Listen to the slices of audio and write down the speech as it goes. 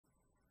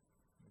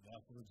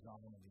Gospel of John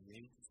in the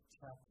 8th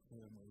chapter,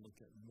 and we'll look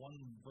at one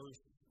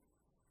verse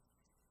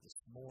this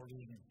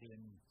morning, and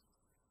then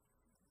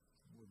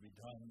we'll be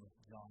done with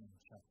John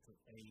chapter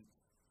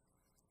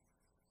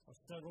 8. For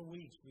several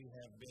weeks we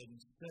have been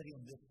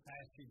studying this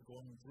passage,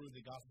 going through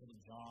the Gospel of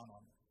John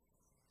on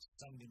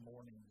Sunday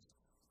mornings.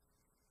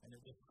 And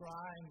it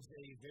describes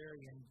a very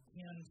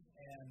intense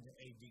and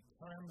a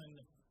determined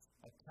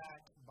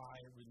attack by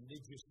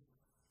religious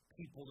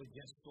people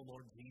against the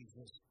Lord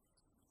Jesus.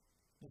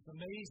 It's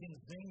an amazing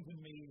thing to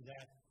me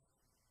that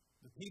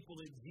the people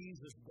in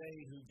Jesus' day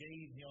who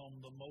gave him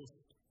the most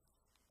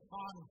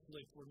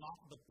conflict were not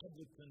the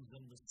publicans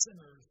and the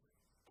sinners,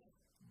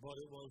 but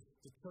it was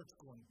the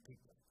church-going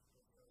people.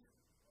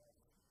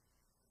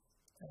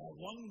 And I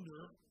wonder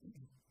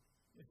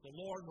if the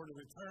Lord were to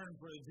return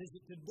for a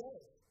visit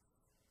today,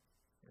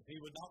 if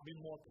he would not be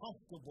more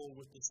comfortable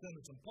with the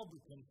sinners and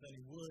publicans than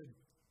he would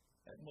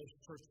at most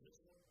churches.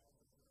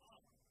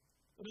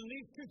 But in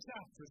these two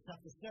chapters,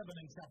 chapter 7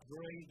 and chapter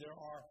 8, there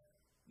are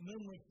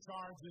numerous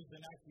charges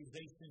and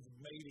accusations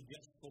made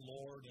against the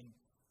Lord, and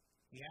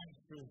he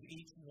answers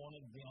each one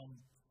of them.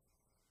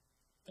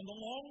 And the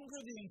longer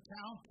the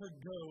encounter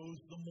goes,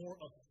 the more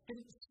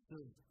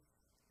offensive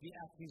the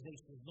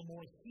accusations, the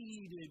more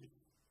heated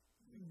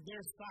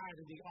their side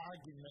of the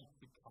argument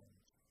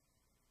becomes.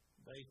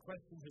 They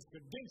question his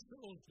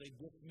credentials. They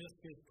dismiss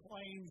his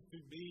claims to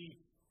be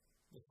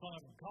the Son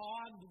of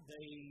God.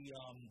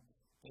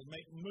 They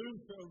make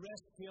moves to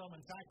arrest him.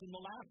 In fact, in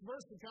the last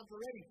verse of chapter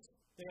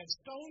 8, they had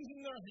stones in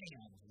their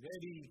hands,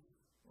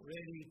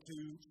 ready to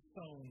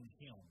stone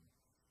him.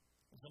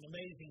 It's an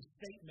amazing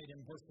statement in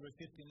verse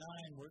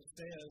 59 where it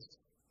says,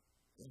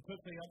 "And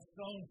quickly up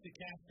stones to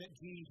cast at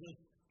Jesus,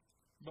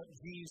 but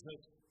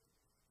Jesus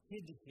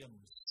hid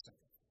himself."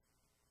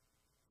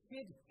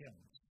 Hid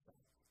himself.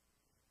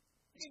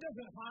 He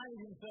doesn't hide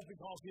himself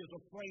because he is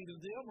afraid of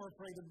them or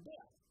afraid of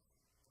death.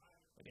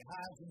 But he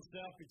hides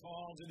himself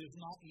because it is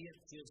not yet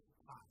his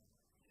time.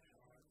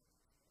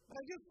 But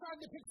I just tried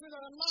to picture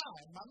that in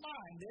my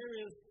mind. There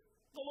is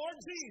the Lord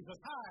Jesus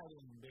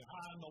hiding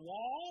behind the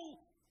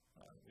wall,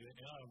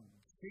 in a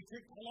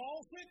secret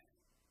closet,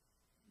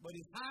 but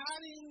he's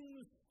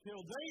hiding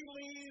till they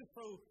leave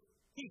so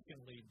he can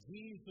leave.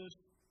 Jesus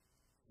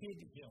hid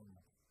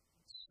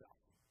himself.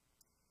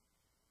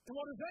 And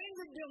what has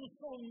angered them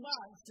so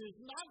much is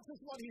not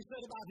just what he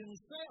said about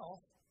himself,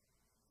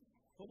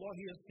 but what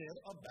he has said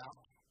about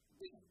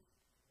them.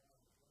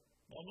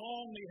 Not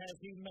only has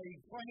he made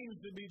claims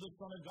to be the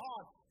Son of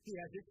God, he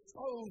has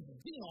exposed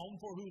them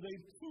for who they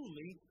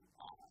truly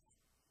are.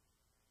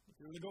 If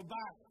you were to go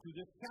back to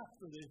this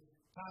chapter, the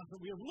times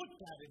that we have looked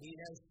at it, he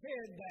has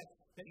said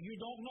that you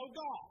don't know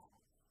God,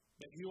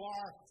 that you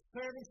are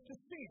servants to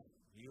sin,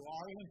 you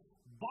are in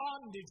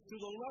bondage to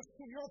the lust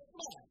of your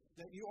flesh,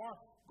 that you are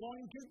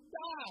going to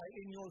die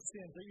in your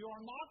sins, that you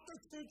are not the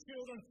true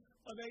children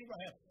of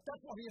Abraham.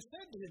 That's what he has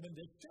said to him in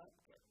this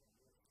chapter.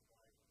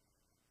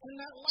 And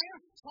that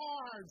last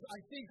charge, I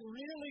think,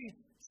 really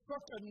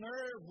struck a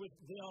nerve with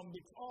them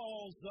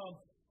because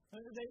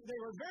they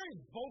were very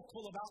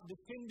vocal about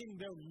defending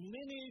their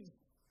lineage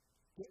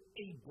to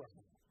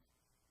Abraham.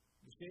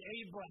 You see,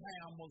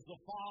 Abraham was the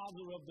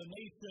father of the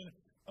nation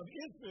of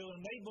Israel,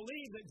 and they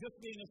believed that just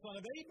being a son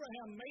of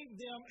Abraham made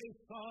them a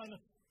son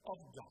of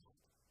God.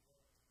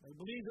 They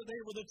believed that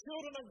they were the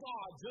children of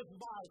God just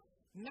by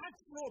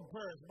natural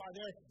birth, by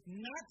their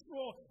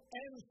natural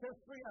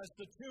ancestry as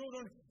the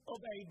children of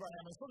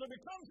Abraham. And so there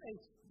becomes a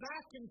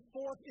back and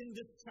forth in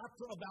this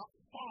chapter about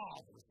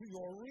fathers, who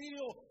your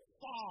real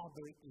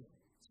father is.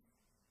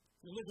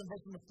 You look in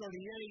verse number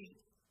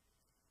 38.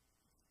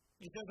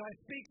 He says, "I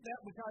speak that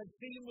which I have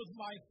seen with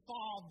my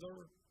father,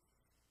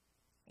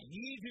 and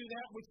ye do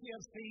that which ye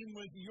have seen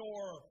with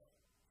your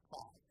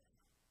father."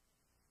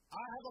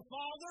 I have a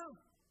father,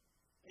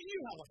 and you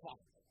have a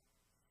father.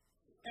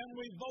 And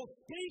we both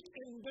speak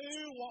and do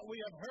what we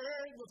have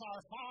heard with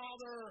our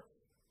father.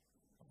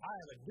 I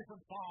have a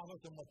different father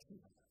than what you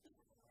have.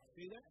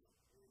 See that?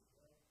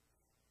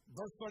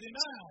 Verse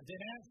 39, they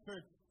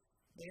answered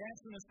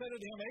and said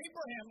unto him,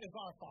 "Abraham is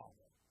our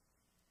father."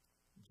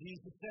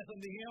 Jesus said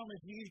unto him,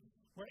 "If ye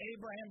were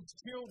Abraham's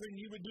children,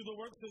 ye would do the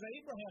works of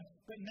Abraham.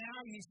 But now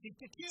ye seek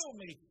to kill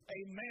me, a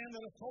man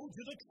that has told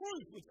you the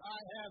truth, which I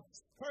have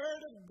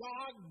heard of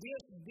God.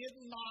 This did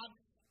not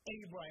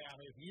Abraham.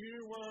 If you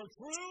were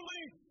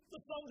truly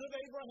the sons of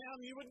Abraham,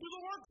 you would do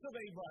the works of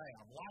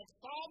Abraham. Like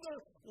father,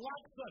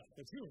 like son.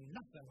 But you are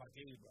nothing like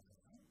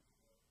Abraham."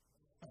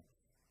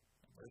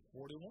 Verse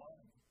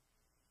 41.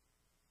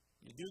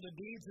 "You do the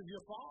deeds of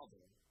your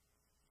father."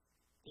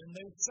 And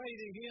they say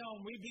to him,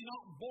 "We be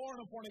not born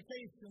of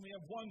fornication. We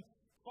have one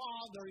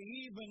Father,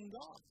 even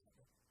God."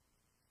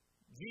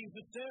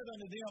 Jesus said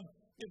unto them,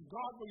 "If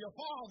God were your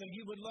father,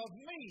 you would love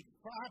me,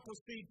 for I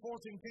proceed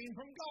forth and came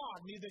from God.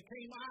 Neither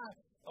came I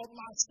of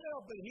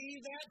myself, but he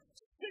that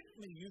sent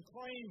me. You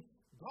claim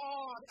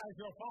God as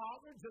your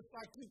father, just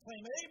like you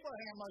claim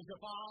Abraham as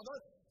your father.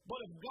 But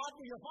if God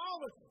were your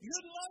father,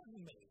 you'd love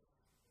me.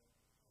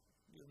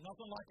 You're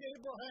nothing like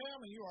Abraham,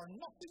 and you are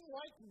nothing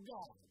like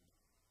God."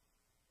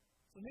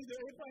 So neither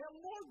Abraham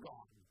nor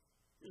God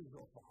is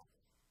your father.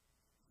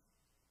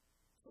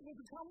 So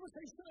there's a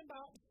conversation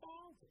about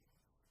father.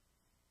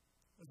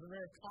 There's a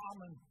very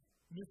common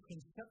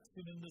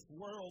misconception in this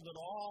world that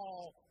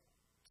all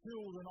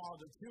children are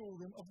the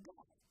children of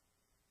God,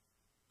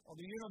 or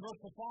the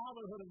universal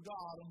fatherhood of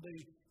God, and the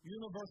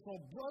universal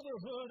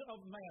brotherhood of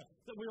man.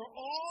 That we are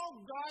all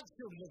God's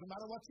children. Doesn't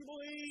matter what you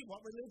believe,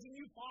 what religion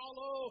you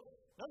follow.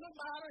 Doesn't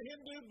matter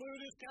Hindu,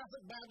 Buddhist,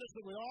 Catholic, Baptist.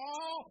 That we're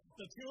all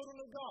the children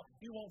of God.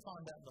 You won't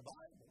find that in the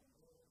Bible.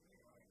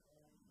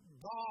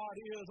 God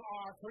is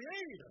our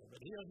creator, but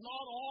He is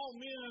not all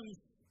men's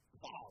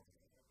father.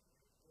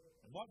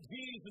 And what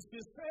Jesus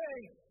is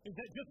saying is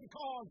that just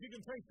because you can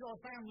trace your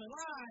family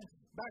line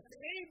back to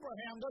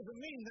Abraham doesn't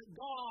mean that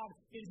God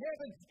in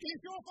heaven is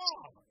your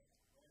father.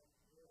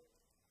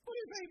 But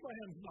if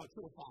Abraham's not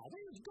your father,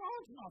 if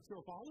God's not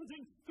your father,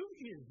 then who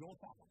is your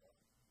father?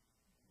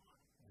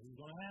 He's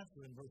going to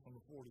answer in verse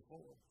number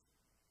 44.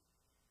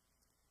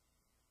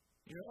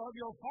 You're of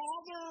your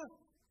father,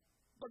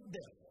 the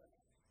devil,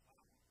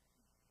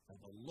 and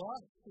the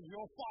lust of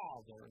your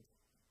father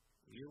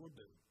you will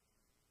do.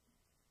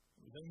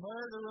 He was a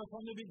murderer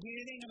from the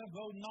beginning, and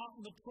abode not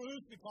in the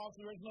truth, because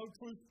there is no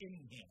truth in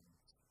him.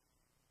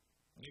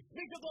 And he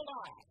speaketh a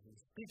lie, he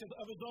speaketh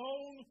of his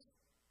own,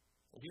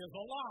 for he is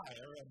a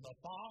liar and the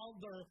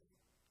father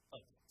of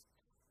it.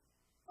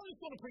 I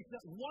just want to preach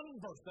that one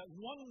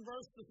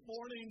verse this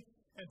morning,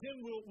 and then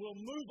we'll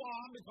move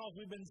on, because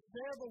we've been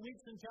several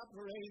weeks in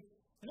chapter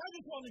 8. And I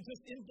just want to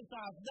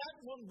emphasize that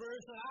one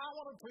verse that I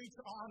want to preach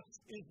on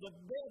is the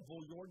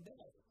devil your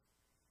daddy.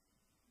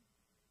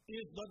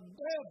 Is the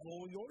devil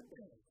your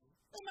daddy?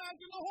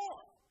 Imagine the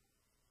horror.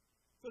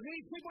 For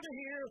these people to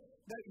hear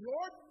that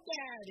your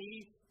daddy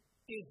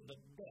is the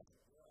devil.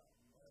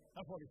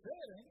 That's what he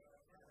said, ain't it?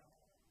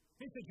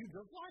 He said, you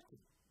just like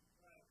him.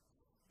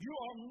 You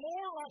are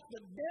more like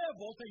the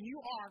devil than you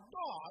are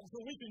God,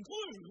 so we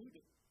conclude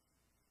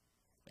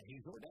that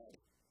he's your daddy.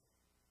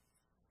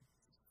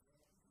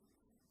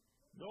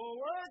 Your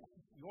works,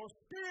 your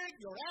spirit,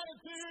 your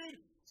attitude,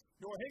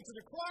 your hatred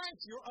of Christ,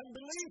 your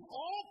unbelief,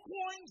 all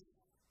points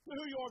to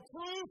who your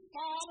true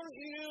father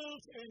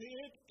is, and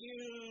it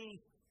is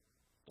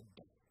the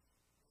devil.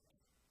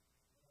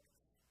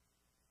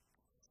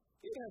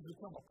 It has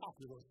become a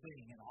popular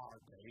thing in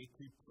our day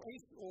to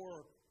trace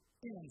your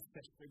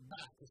ancestry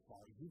back as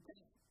far as you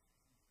can.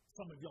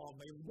 Some of y'all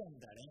may have done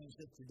that,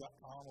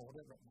 ancestry.com or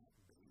whatever it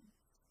might be.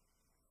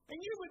 And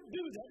you would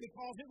do that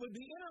because it would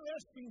be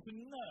interesting to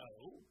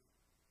know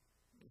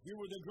if you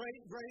were the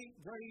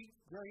great-grandson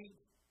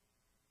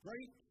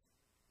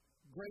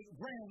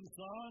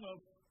of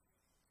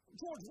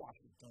George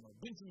Washington or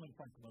Benjamin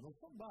Franklin or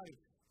somebody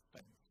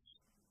famous.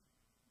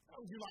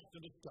 How would you like to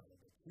discover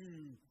that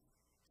you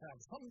have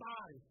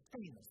somebody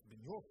famous in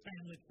your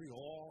family tree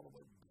all the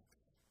way back?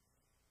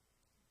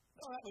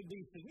 Now, that would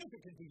be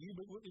significant to you,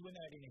 but it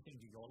wouldn't add anything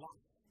to your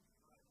life.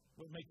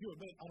 It would make you a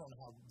bit, I don't know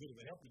how good it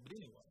would help you, but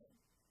anyway.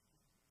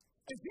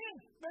 And then,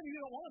 maybe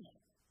you don't want to know.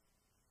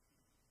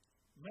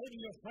 Maybe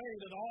you're afraid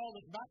that all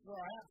this bachelor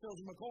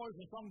Hatfields and McCoys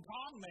and some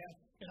con man,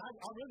 and I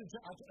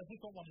just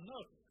don't want to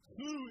know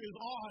who is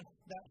on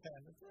that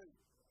family tree.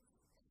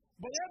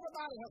 But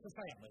everybody has a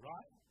family,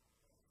 right?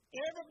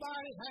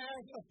 Everybody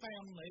has a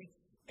family,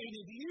 and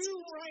if you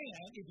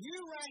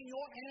ran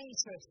your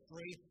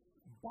ancestry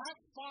back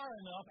far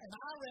enough, and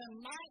I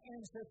ran my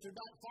ancestry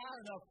back far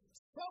enough,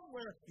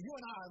 somewhere you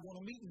and I are going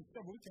to meet and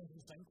discover we came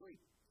from the same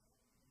tree.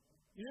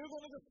 You're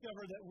going to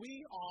discover that we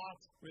are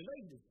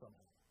related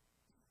somehow.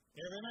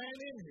 Every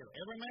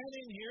man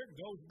in here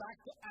goes back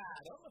to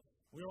Adam.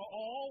 We're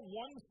all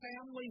one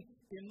family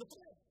in the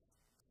flesh.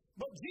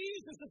 But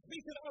Jesus is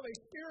speaking of a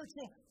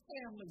spiritual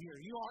family here.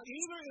 You are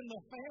either in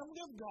the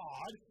family of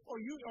God or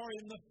you are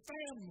in the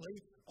family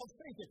of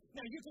Satan.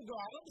 Now, you can go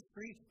out on the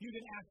street, you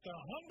can ask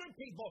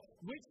 100 people,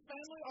 which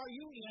family are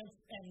you in?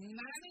 And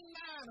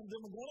 99 of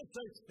them are going to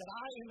say that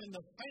I am in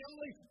the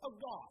family of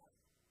God.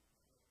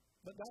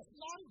 But that's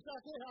not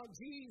exactly how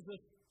Jesus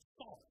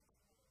saw it.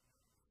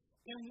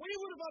 And we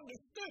would have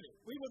understood it.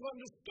 We would have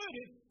understood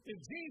it if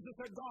Jesus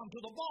had gone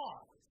to the bar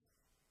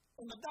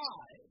and the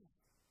dives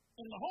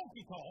and the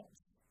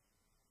honky-tonks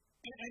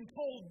and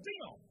told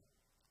them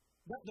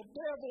that the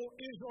devil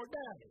is your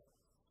daddy.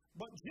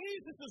 But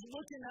Jesus is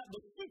looking at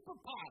the super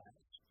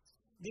pious,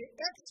 the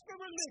extra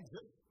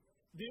religious,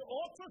 the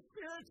ultra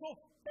spiritual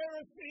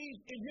Pharisees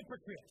and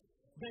hypocrites.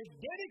 They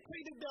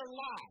dedicated their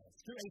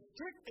lives to a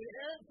strict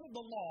adherence of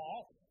the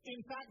law. In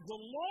fact, the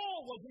law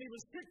wasn't even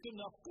strict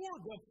enough for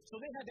them,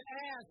 so they had to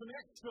add some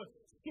extra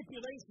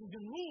stipulations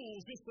and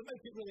rules just to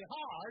make it really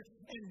hard.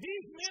 And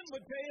these men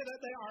would tell you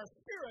that they are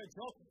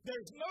spiritual.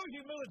 There's no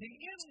humility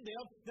in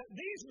them, that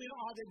these men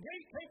are the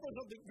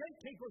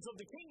gatekeepers of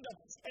the kingdom.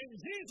 And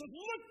Jesus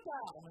looked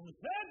at them and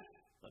said,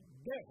 the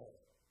devil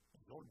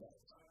is your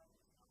daddy.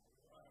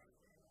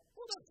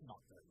 Well, that's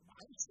not very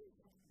nice.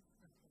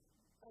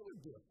 That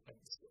would be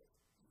offensive.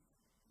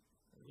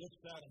 He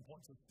looks at and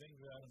points his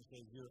finger at him and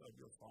says, you're of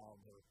your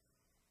father,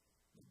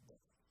 the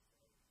devil.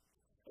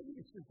 And he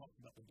still talks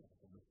about the devil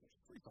in this verse.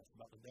 He talks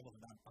about the devil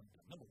in 9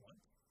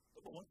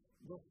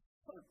 the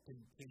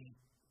certainty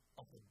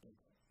of the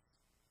devil.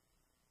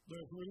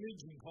 There's a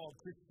religion called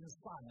Christian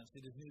Science.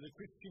 It is neither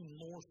Christian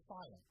nor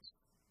science.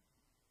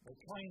 They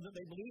claim that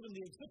they believe in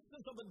the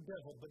existence of a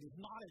devil, but he's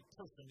not a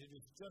person. It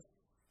is just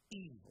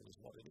evil is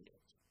what it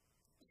is.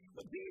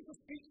 But Jesus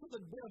speaks of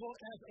the devil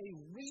as a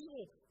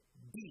real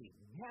being.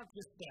 Mark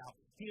this down.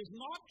 He is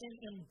not an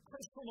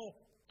impersonal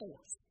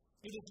force.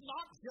 It is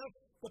not just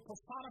the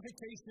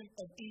personification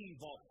of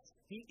evil.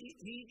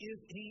 He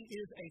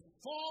is a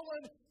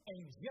fallen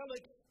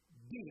angelic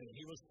being.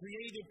 He was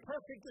created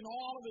perfect in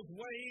all of his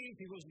ways.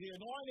 He was the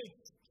anointed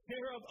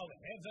cherub of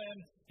heaven.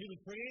 He was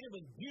created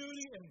with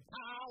beauty and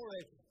power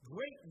and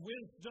great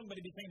wisdom, but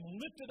he became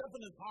lifted up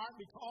in his heart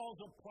because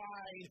of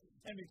pride.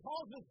 And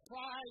because of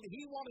pride,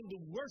 he wanted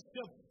the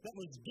worship that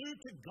was due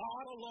to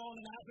God alone,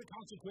 and as a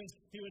consequence,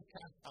 he was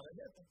cast out of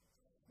heaven.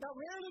 Now,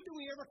 rarely do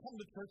we ever come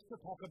to church to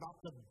talk about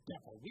the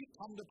devil. We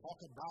come to talk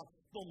about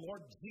the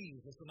Lord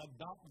Jesus and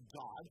about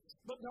God.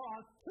 But there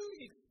are two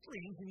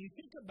extremes when you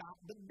think about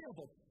the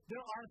devil.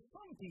 There are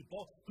some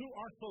people who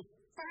are so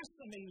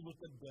fascinated with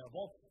the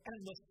devil and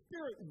the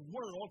spirit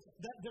world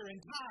that their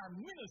entire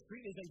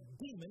ministry is a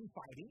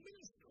demon-fighting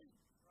ministry.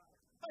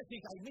 I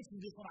think I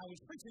mentioned this when I was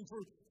preaching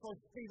through 1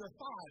 Peter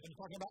 5 and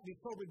talking about be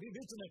sober, be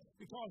vigilant,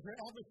 because your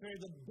adversary,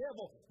 the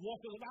devil,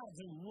 walketh about as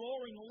a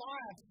roaring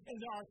lion. And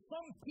there are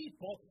some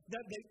people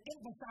that they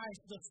emphasize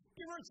the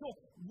spiritual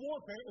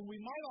warfare, and we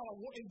might not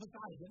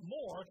emphasize it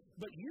more,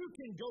 but you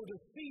can go to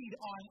feed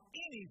on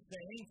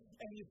anything,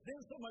 and you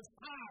spend so much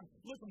time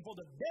looking for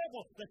the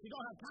devil that you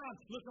don't have time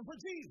looking for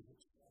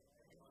Jesus.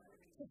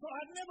 So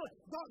I've never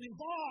gotten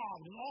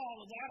involved in all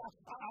of that.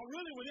 I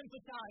really would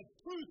emphasize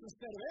truth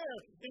instead of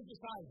error,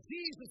 emphasize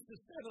Jesus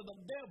instead of the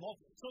devil.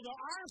 So there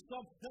are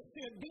some that see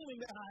a demon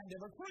that I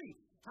never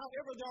preach.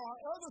 However, there are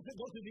others that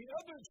go to the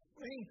other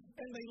extreme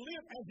and they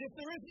live as if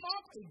there is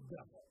not a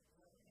devil.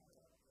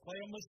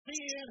 Playing with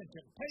sin and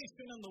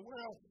temptation in the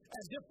world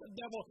as if the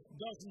devil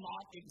does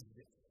not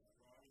exist.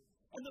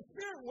 And the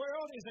spirit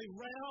world is a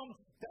realm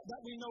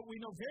that we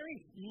know very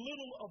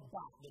little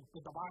about.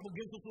 The Bible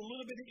gives us a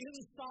little bit of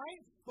insight,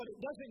 but it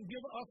doesn't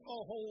give us a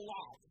whole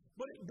lot.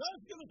 But it does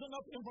give us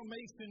enough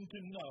information to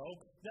know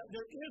that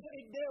there is a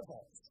devil.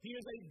 He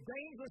is a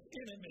dangerous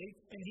enemy,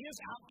 and he is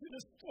out to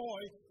destroy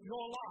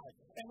your life.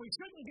 And we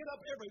shouldn't get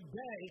up every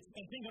day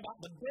and think about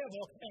the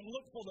devil and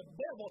look for the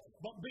devil,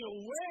 but be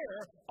aware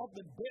of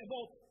the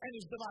devil and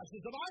his devices.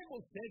 The Bible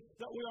says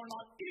that we are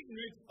not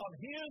ignorant of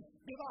his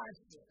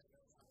devices.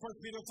 1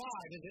 Peter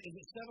 5, is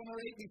it 7 or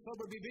 8? Be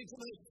sober, be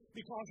vigilant,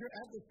 because your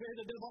adversary,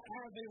 the devil,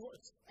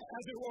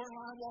 as it were, and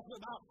I walk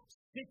about,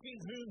 seeking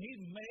whom he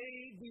may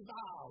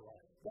devour.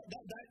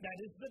 That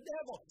is the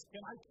devil.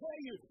 And I tell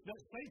you that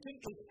Satan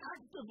is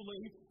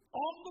actively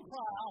on the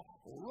prowl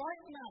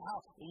right now,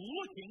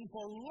 looking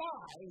for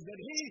lives that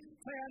he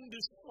can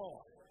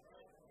destroy.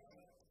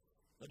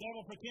 The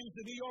devil pretends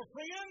to be your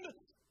friend,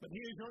 but he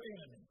is your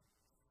enemy.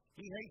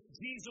 He hates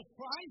Jesus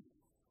Christ.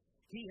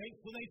 He hates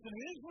the nation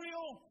of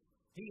Israel.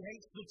 He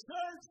hates the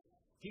church.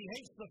 He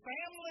hates the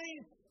family.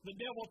 The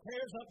devil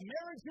tears up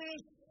marriages,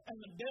 and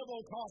the devil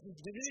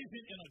causes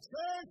division in a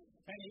church,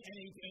 and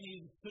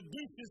he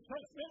seduces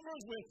church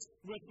members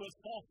with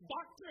false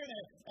doctrine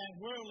and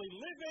worldly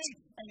living,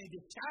 and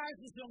he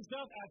disguises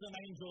himself as an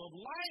angel of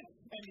light,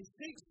 and he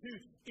seeks to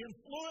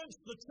influence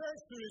the church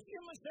through his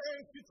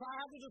emissaries to try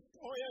to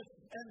destroy us.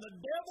 And the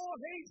devil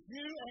hates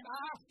you, and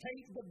I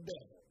hate the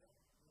devil.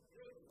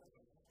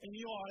 And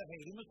you ought to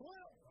hate him as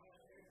well.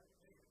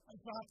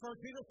 That's why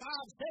 1 Peter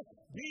 5 says,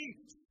 be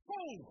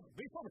sober.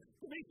 Be sober.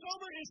 To be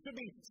sober is to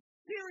be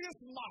serious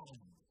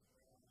minded.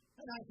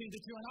 And I think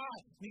that you and I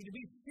need to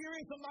be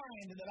serious of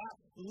mind and that I'm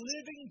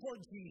living for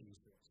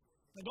Jesus.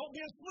 Now don't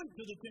be asleep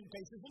to the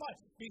temptations of life.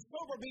 Be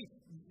sober, be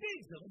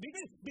vigilant,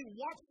 be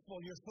watchful,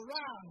 your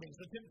surroundings,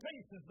 the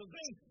temptations, the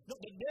things that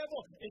the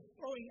devil is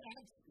throwing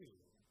at you.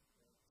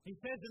 He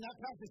says in that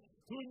passage,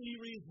 whom ye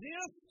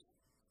resist,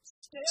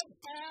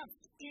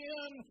 steadfast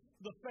in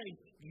the faith.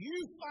 You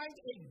fight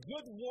a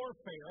good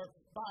warfare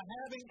by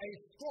having a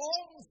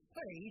strong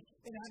faith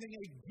and having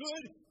a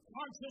good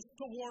conscience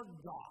toward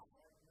God.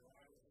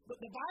 But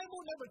the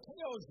Bible never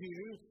tells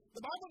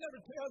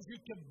you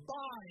to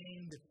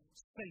bind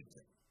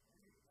Satan.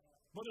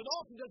 But it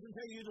also doesn't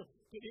tell you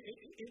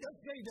it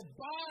doesn't tell you to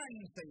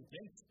bind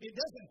Satan. It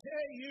doesn't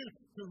tell you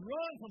to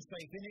run from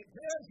Satan. It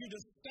tells you to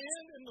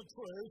stand in the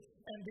truth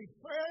and be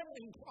firm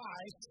in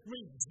Christ,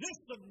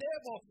 resist the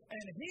devil,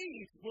 and he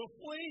will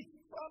flee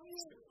from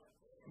you.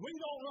 We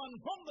don't run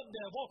from the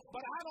devil,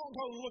 but I don't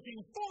go looking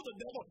for the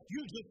devil.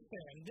 You just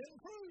stand in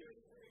truth.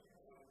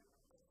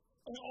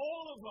 And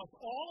all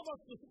of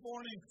us this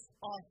morning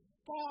are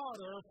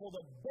fodder for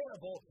the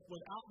devil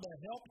without the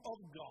help of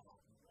God.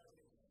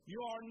 You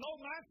are no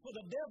match for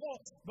the devil,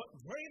 but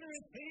greater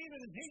is he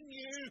that is in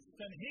you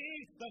than he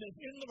that is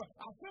in the world.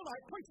 I feel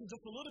like preaching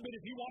just a little bit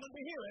if you wanted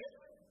to hear it.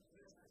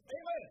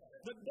 Amen.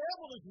 the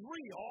devil is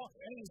real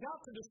and he's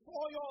out to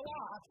destroy your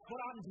life, but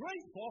I'm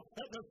grateful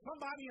that there's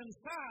somebody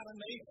inside of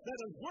me that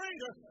is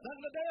greater than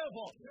the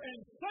devil. And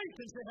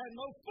Satan should have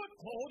no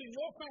foothold in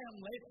your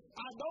family.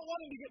 I don't want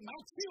him to get my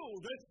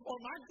children or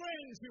my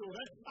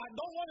grandchildren. I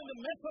don't want him to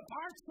mess up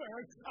our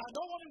church. I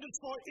don't want him to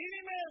destroy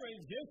any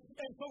marriages.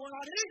 And so we're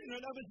not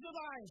ignorant of his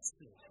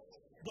devices.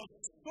 The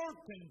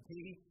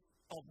certainty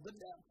of the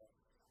devil.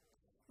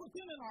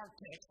 Within in our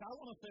text, I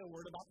want to say a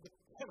word about the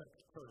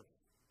character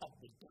of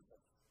the devil.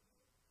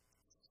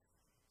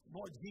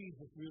 Lord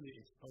Jesus really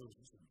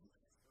exposes him.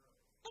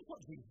 That's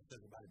what Jesus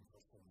says about him in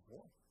verse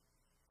 44.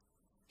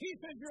 He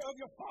says, you're of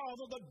your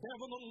father, the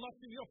devil, the lust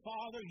of your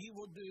father, he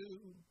will do.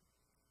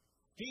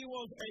 He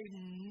was a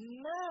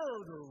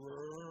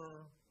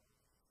murderer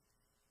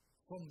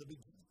from the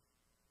beginning.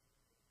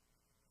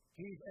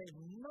 He's a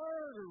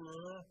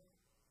murderer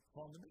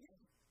from the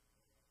beginning.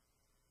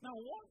 Now,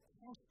 what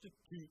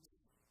constitutes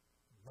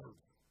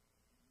murder?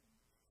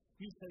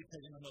 You say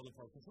taking another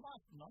person's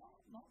life.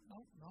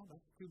 No,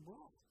 that's too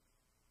broad.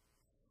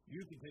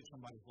 You can take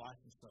somebody's life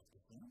in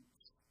self-defense.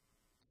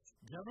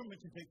 Government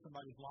can take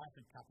somebody's life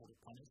in capital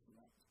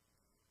punishment.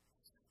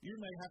 You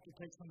may have to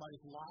take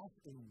somebody's life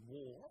in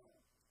war,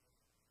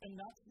 and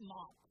that's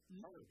not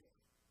murder.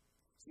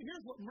 See,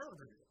 here's what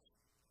murder is.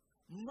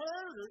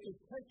 Murder is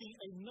taking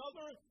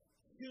another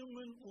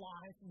human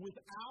life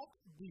without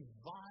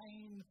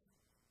divine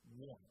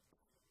warrant.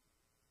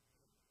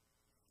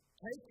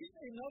 Taking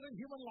another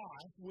human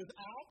life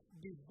without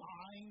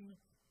divine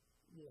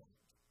warrant.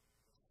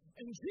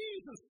 And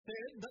Jesus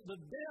said that the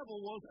devil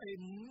was a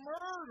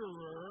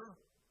murderer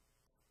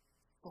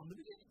from the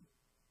beginning.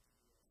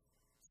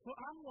 So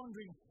I'm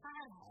wondering,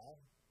 how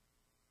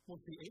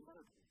was he a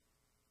murderer?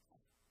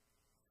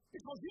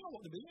 Because you know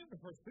what the beginning of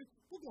the first two,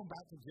 we're going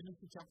back to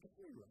Genesis chapter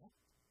 3, right?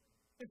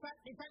 In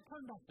fact,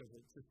 turn back to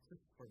it just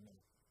for a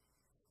minute.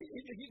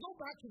 If you go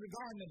back to the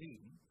Garden of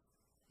Eden,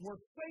 where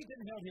Satan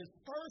had his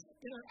first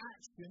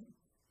interaction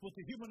with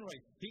the human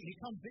race. He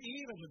comes to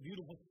Eve as a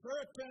beautiful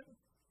serpent,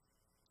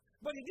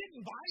 but he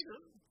didn't bite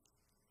her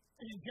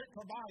and inject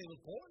her body with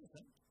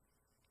poison.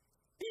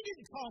 He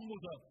didn't come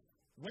with a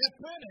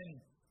weapon and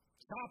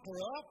chop her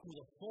up with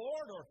a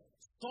sword or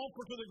stomp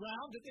her to the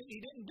ground. He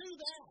didn't do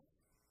that.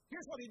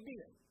 Here's what he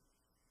did.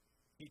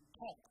 He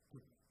talked to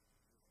her.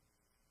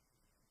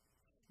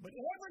 But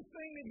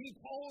everything that he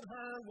told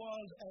her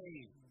was a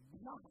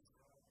lie.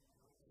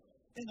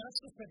 And that's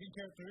the second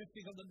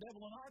characteristic of the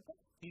devil in our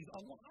time. He's a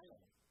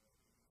liar.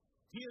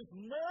 His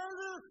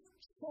murder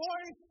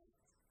choice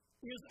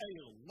is a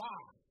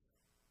lie.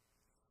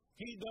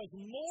 He does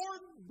more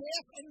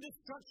death and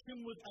destruction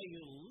with a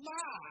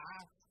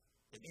lie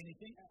than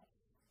anything else.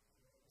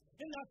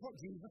 And that's what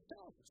Jesus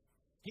tells us.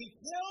 He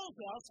tells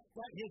us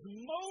that his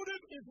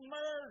motive is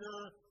murder,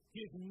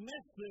 his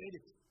method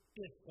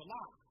is to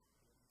lie.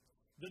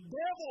 The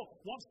devil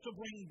wants to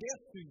bring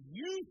death to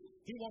youth.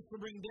 He wants to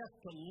bring death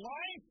to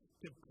life,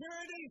 to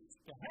purity,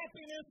 to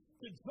happiness,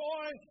 to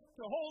joy,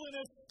 to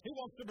holiness. He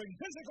wants to bring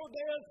physical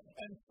death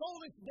and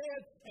soulish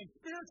death and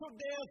spiritual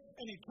death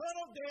and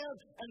eternal death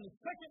and the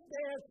second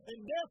death and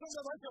death in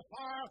the lake of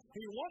fire.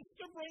 He wants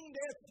to bring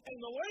death, and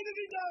the way that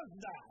he does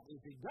that is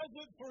he does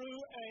it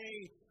through a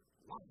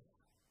lie.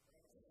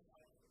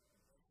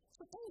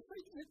 Suppose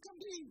Satan had come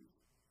to Eve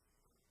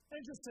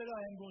and just said,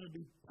 I am going to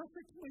be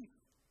perfectly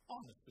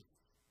honest with you.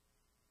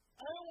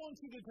 I don't want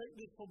you to take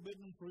this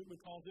forbidden fruit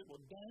because it will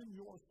damn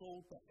your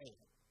soul to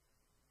hell.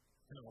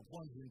 And it will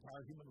plunge the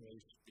entire human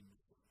race in the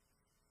sea.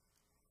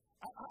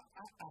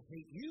 I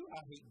hate you.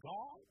 I hate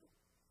God.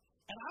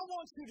 And I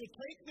want you to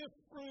take this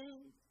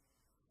fruit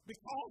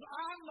because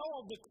I know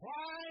of the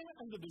crime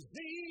and the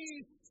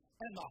disease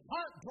and the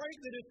heartbreak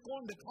that it's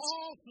going to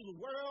cause to the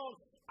world.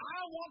 I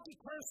want to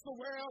curse the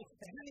world,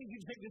 and I need you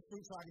to take this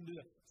fruit so I can do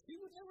that. She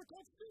would never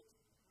touch it.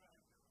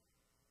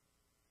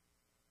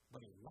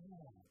 But he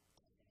lied.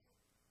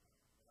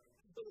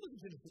 Look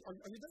at Genesis. Are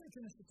you done at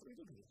Genesis 3?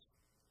 Look at this.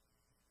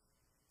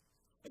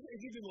 I'll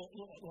give you a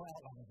little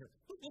outline here.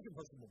 Look at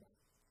verse 1.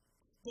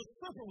 The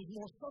serpent was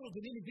more subtle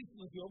than any beast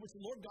of the field which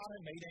the Lord God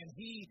had made, and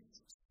he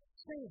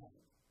said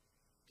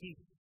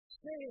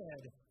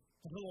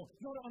unto the woman.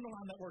 You want to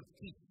underline that word.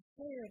 He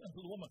said unto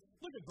the woman.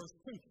 Look at verse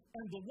 2.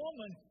 And the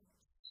woman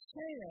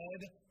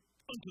said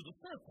unto the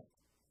serpent.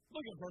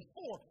 Look at verse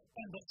 4.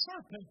 And the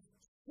serpent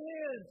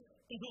said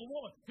unto the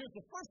woman. Here's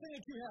the first thing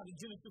that you have in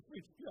Genesis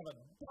 3. You have a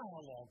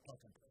dialogue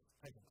taking place.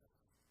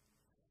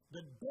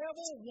 The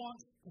devil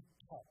wants to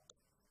talk.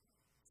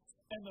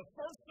 And the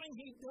first thing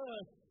he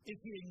does is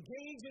he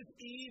engages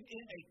Eve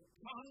in a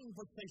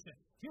conversation.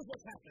 Here's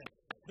what's happening.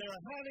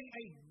 They're having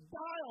a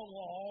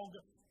dialogue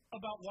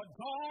about what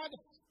God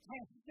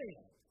has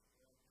said.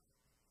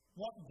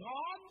 What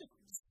God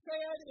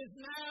said is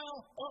now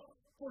up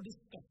for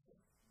discussion.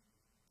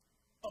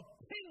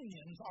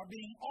 Opinions are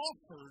being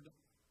offered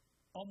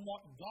on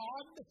what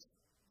God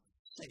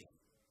said.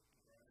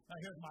 Now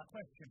here's my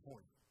question for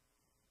you.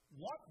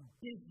 What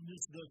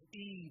business does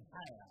Eve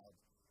have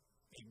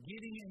in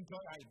getting into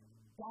a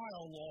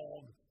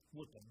dialogue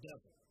with the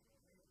devil?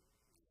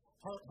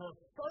 Her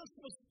first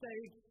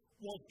mistake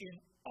was in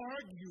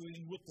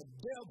arguing with the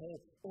devil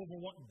over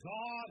what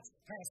God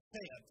has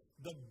said.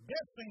 The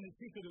best thing that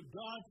she could have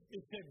done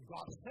is said,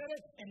 God said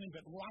it, and leave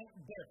it right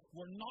there.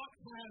 We're not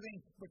having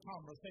the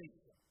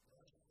conversation.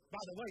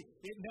 By the way,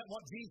 isn't that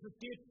what Jesus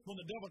did when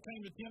the devil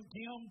came to tempt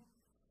him?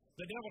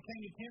 The devil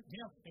came to tempt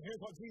him, and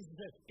here's what Jesus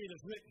said. It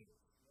is written.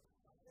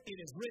 It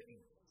is written.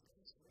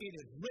 It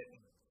is written.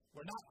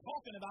 We're not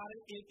talking about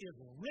it. It is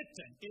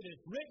written. It is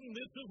written.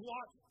 This is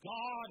what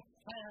God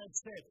has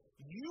said.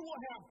 You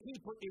will have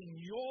people in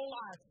your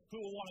life who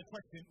will want to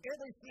question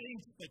everything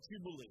that you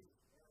believe.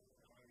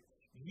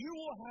 You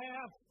will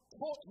have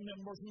cult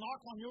members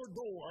knock on your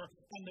door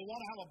and they want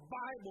to have a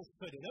Bible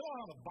study. They want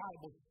to have a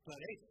Bible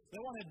study.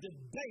 They want to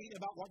debate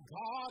about what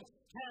God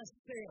has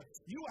said.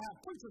 You will have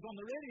preachers on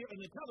the radio and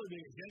the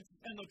television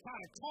and they'll try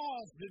to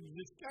cause the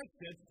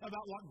discussion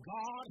about what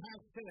God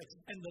has said.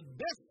 And the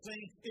best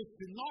thing is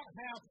to not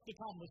have the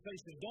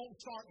conversation. Don't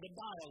start the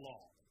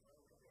dialogue.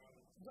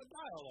 The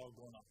dialogue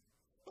going on.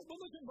 But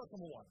look in verse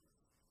number 1.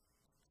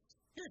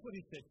 Here's what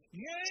he said.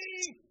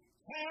 Yea,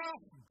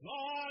 hath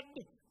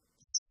God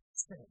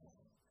said.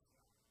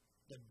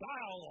 The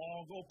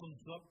dialogue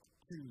opens up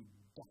to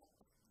doubt.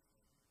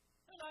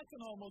 And I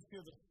can almost hear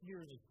the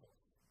fear in his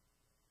voice.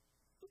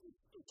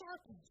 The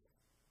darkness.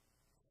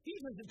 He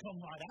doesn't come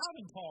right out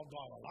and call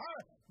God a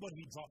liar, but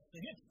he talks to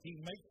him. He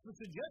makes the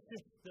suggestion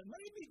that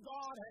maybe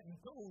God hadn't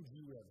told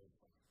you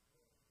everything.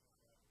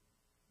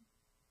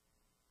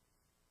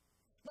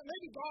 But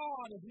maybe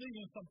God is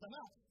leaving something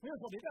out.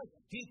 Here's what he does.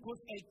 He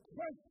puts a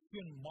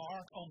question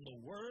mark on the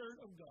Word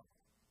of God.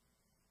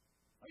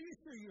 Are you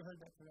sure you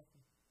heard that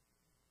correctly?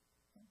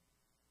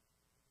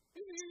 Are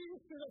you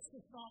sure that's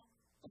just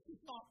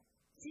not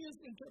his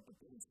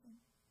interpretation?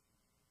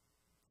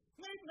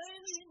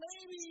 Maybe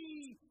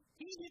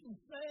he didn't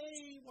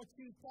say what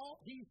you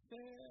thought he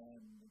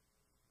said.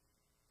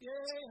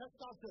 Yeah, that's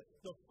not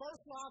the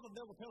first lie the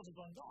devil tells is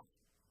on God.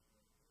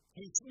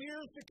 He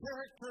smears the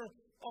character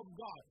of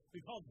God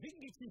because he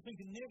can get you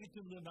thinking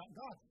negatively about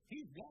God.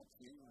 He's got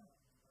you.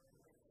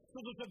 So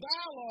there's a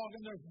dialogue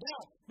and there's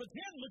doubt. But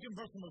then look in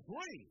verse number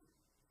 3.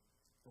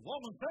 The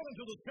woman said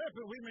unto the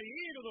serpent, we may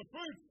eat of the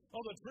fruit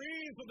of the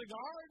trees of the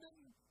garden.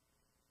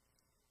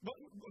 But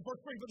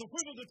verse 3, but the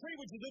fruit of the tree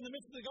which is in the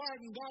midst of the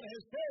garden, God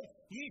has said,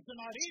 ye shall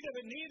not eat of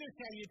it, neither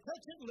shall ye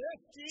touch it,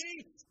 lest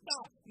ye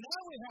die. Now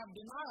we have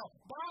denial.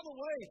 By the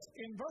way,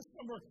 in verse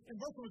number 3,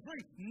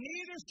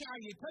 neither shall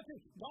ye touch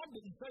it. God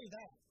didn't say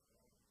that.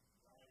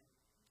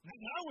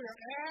 Now we are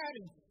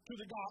adding to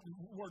the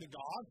word of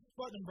God.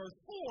 But in verse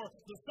 4,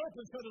 the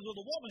serpent said unto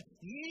the woman,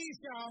 ye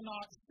shall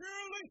not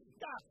surely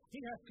die. He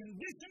has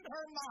conditioned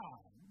her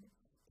mind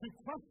to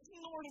question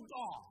the word of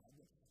God.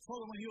 So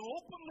that when he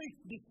openly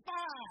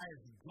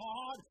defies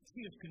God,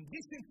 he is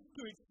conditioned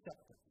to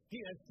accept it. He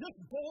has just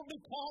boldly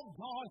called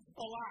God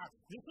a liar.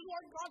 This is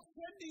what God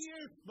said to you,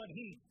 but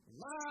he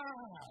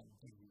lied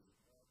to you.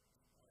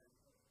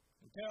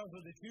 He tells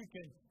her that you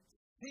can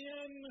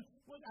sin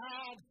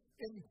without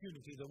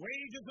impunity. The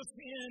wages of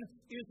sin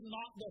is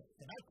not death.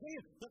 Can I tell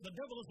you that the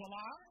devil is a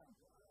liar?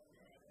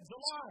 He's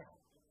a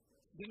liar.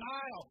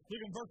 Denial.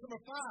 Look in verse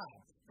number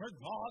 5. For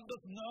God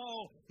doth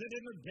know that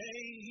in the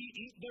day ye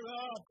eat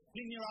thereof,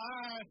 in your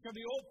eyes shall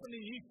be opened,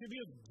 and ye shall be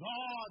of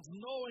gods,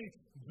 knowing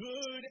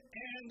good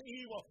and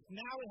evil.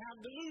 Now we have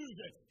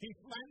delusion. He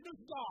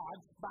slanders God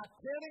by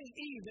telling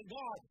Eve that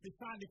God is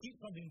trying to keep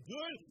something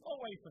good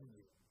away from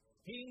you.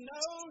 He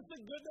knows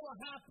the good that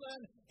will happen.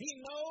 He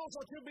knows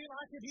what you'll be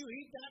like if you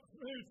eat that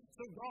fruit.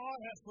 So God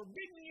has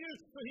forbidden you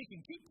so he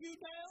can keep you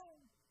down.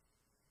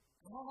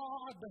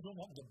 God doesn't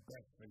want the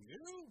best for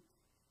you.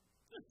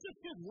 It's just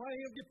his way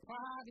of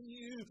depriving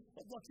you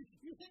of what you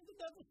think the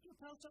devil still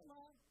tells that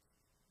lie?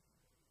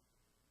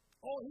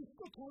 Oh, he's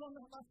still telling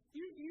that lie.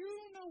 You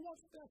know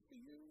what's best for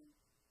you.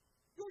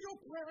 Your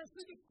parents,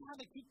 they're just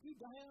trying to keep you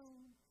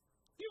down.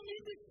 You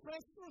need to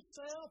express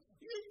yourself.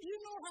 You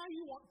know how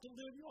you want to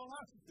live your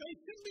life. They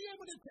shouldn't be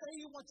able to tell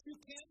you what you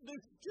can't do.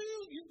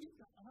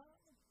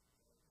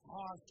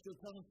 God's still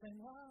telling the same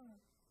lie.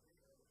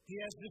 He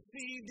has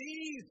deceived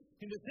Eve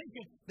into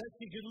thinking that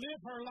she could live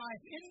her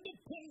life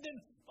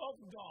independent of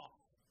God.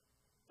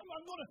 I'm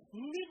going to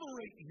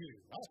liberate you.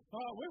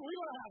 We're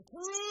going to have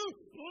true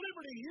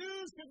liberty. You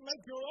can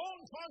make your own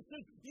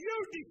choices. You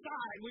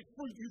decide which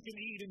fruit you can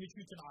eat and which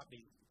you cannot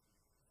eat.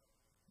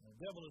 And the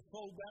devil has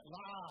told that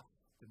lie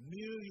to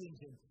millions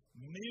and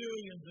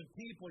millions of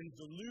people. He's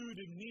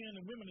deluded men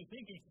and women into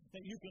thinking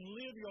that you can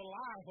live your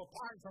life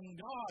apart from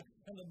God.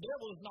 And the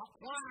devil is not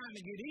trying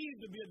to get Eve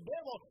to be a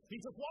devil. He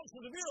just wants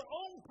her to be her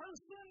own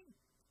person.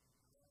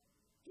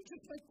 You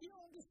just make your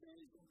own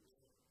decisions.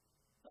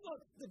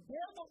 Look, the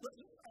devil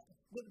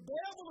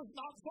is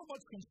not so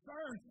much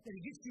concerned that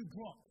he gets you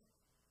drunk,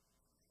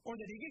 or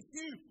that he gets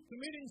you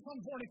committing some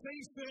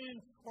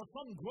fornication or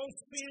some gross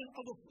sin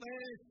of the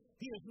flesh.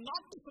 He is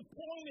not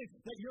disappointed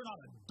that you're not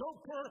a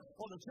doper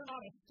or that you're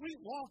not a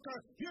streetwalker.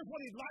 Here's what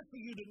He'd like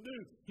for you to do.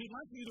 He'd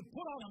like for you to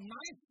put on a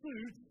nice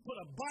suit, put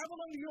a Bible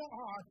under your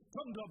arm,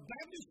 come to a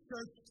Baptist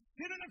church,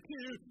 sit in a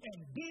pew, and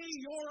be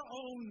your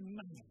own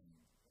man.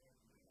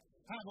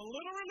 Have a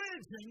little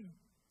religion,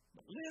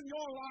 but live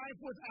your life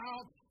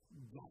without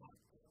God.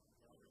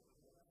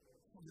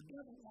 That's what the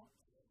devil wants.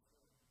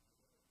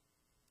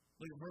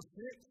 Look at verse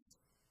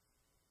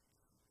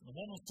 6. The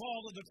woman saw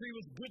that the tree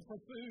was good for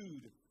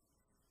food,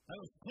 that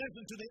was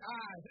pleasant to the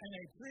eyes, and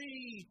a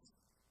tree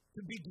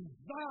to be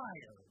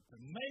desired to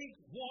make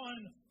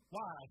one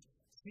wise.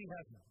 She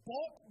has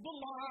bought the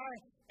lie,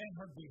 and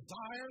her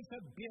desires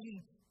have been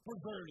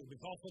perverted,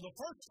 because for the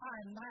first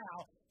time now,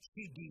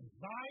 she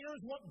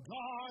desires what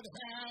God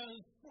has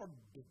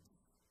forbidden.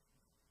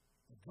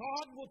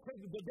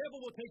 The devil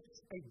will take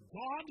a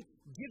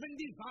God-given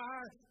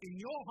desire in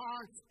your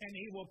heart, and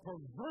he will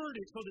pervert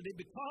it so that it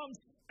becomes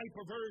a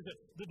perversion.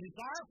 The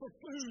desire for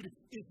food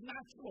is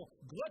natural.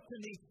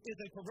 Gluttony is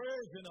a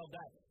perversion of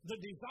that. The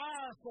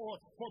desire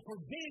for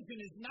provision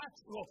is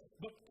natural,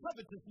 but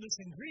covetousness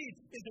and greed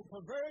is a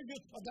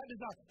perversion of that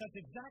desire. That's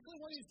exactly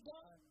what he's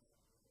done.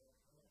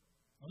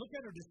 Now look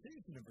at her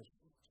decision in verse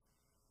 6.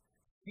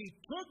 He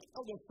took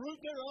of the fruit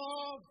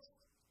thereof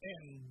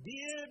and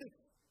did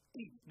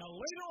eat. Now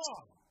later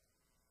on,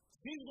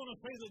 she's going to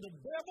say that the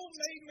devil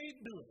made me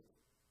do it.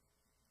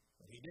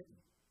 But he didn't.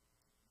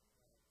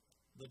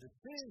 The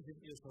decision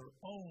is her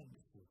own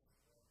decision.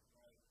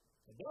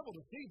 The devil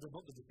deceived her,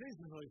 but the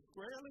decision lay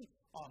squarely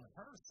on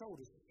her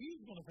shoulders. She's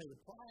going to pay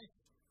the price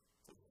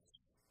for this.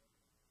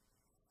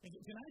 And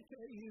can I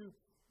tell you,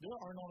 there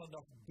are not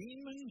enough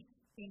demons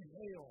in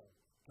hell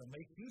to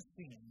make you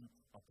sin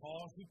or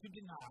cause you to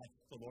deny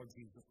the Lord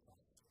Jesus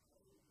Christ.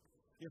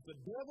 If the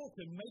devil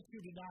can make you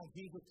deny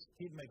Jesus,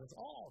 he'd make us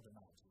all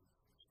deny Jesus.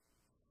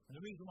 And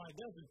the reason why he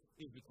doesn't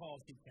is because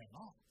he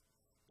cannot.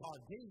 God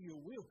gave you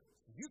a will.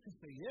 You can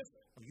say yes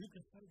or you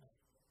can say no.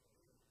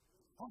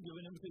 I'll give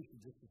an invitation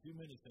in just a few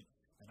minutes.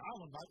 And I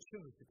will invite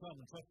sinners to come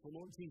and trust the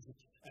Lord Jesus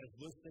as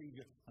their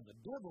Savior. And the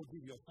devil will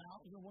give you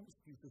 1,001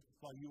 excuses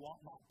why you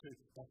ought not to.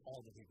 That's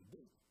all that he can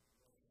do.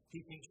 He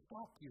can't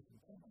stop you from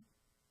coming.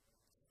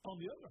 On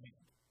the other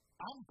hand,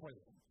 I'm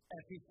praying,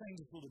 as he sang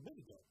this a little bit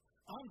ago,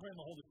 I'm praying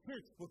the Holy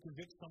Spirit will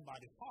convict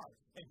somebody's heart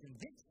and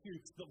convince you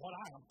that what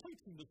I am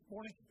preaching this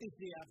morning is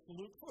the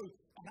absolute truth.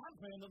 And I'm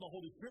praying that the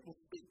Holy Spirit will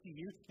speak to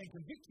you and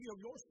convict you of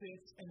your sin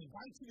and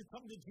invite you to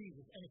come to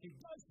Jesus. And if he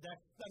does that,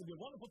 that'll be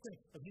a wonderful thing,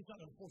 but he's not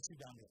going to force you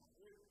down there.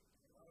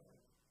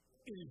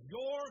 It is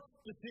your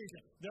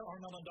decision. There are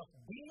not enough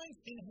demons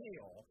in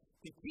hell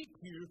to keep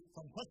you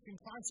from trusting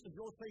Christ as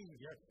your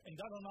Savior, and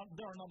there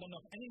are not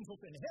enough angels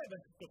in heaven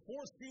to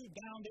force you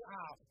down the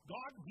aisle.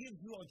 God gives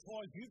you a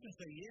choice. You can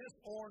say yes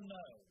or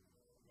no.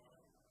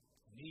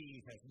 And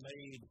Eve has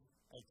made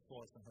a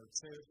choice, and her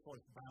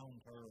choice bound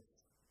her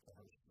to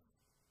her sin.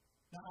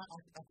 Now,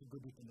 I could go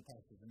deep in the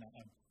passage, and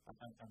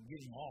I'm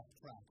getting off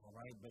track, all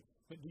right?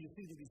 But do you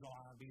see that he's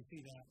alive? Do you see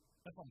that?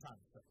 That's what I'm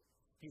trying to say.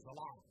 He's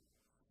alive.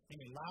 And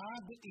he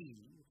lied to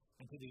Eve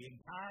and to the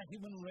entire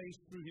human race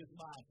through his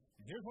life.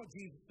 And here's what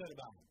Jesus said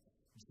about him.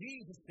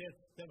 Jesus said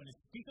that when he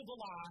speaketh a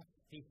lie,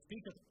 he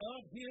speaketh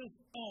of his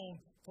own,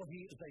 for he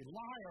is a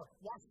liar,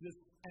 watch this,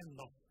 and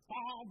the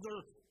father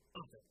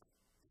of it.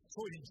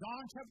 So in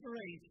John chapter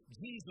 8,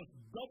 Jesus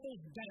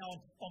doubles down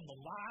on the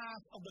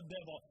lies of the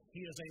devil.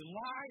 He is a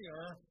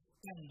liar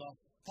and the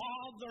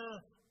father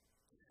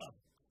of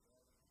it.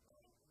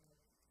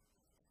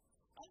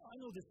 I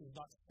know this is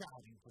not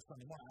shouting for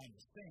Sunday morning. I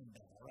understand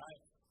that, all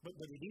right? But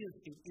it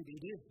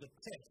is the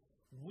text.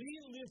 We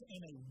live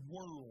in a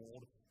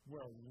world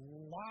where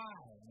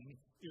lying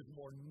is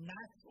more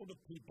natural to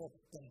people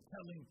than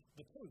telling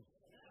the truth.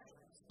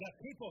 That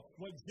people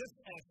would just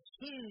as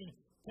soon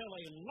tell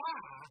a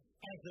lie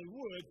as they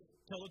would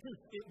tell the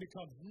truth. It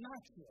becomes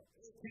natural.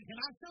 Can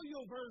I show you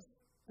a verse?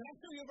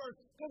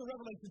 Go to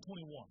Revelation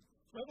 21.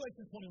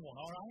 Revelation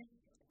 21, all right?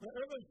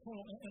 Revelation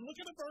 21. And look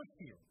at the verse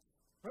here.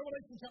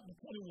 Revelation chapter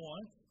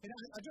 21, and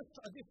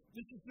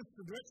this is just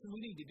the direction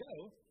we need to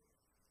go.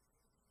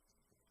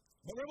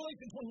 But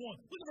Revelation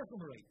 21, look at verse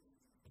number 8.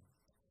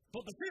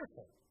 But the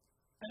fearful,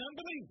 and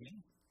unbelieving,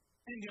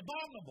 and the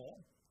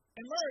abominable,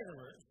 and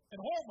murderers, and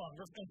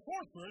whoremongers, and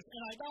sorcerers,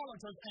 and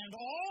idolaters, and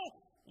all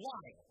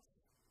liars,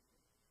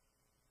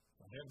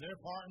 shall have their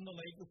part in the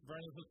lake which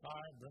burns with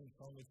fire and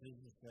brimstone, which is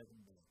the second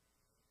death.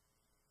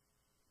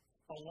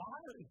 A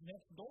liar is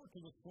next door to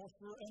the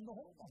sorcerer and the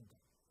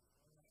whoremonger.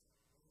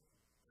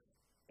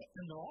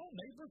 And they're all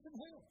neighbors in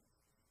hell.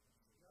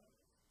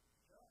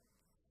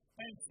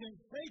 And since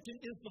Satan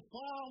is the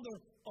father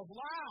of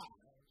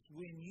lies,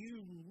 when you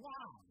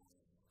lie,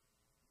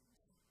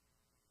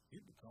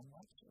 you become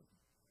like Satan.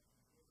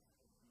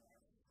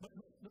 But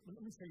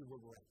let me show you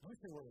where we're at. Let me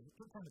show you where we're at.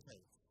 Turn the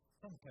page.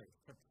 Turn the page,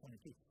 chapter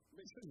 22.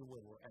 Let me show you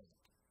where we're at.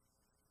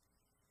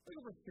 Look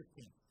at verse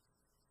 15.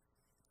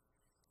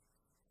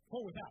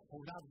 For without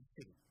is the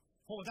city.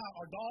 For without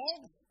are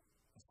dogs,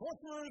 and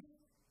sorcerers,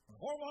 and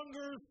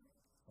whoremongers,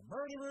 and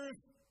murderers,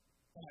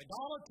 and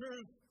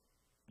idolaters,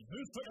 And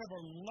whosoever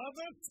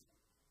loveth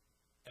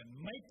and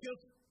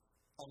maketh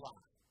a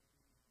lie.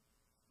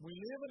 We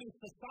live in a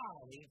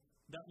society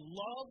that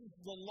loves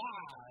the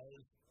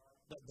lies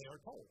that they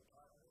are told.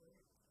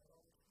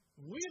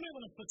 We live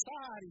in a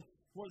society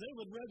where they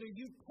would rather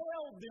you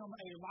tell them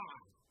a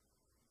lie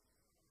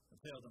than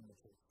tell them the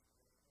truth.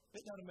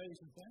 Isn't that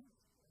amazing thing?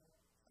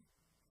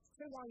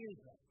 So why is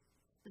that?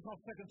 Because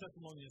 2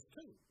 Thessalonians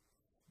 2.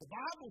 The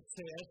Bible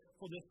says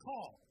for this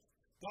cause,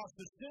 God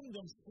should send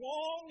them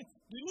strong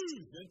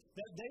delusion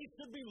that they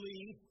should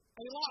believe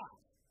a lie.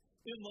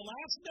 In the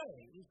last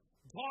days,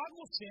 God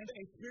will send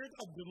a spirit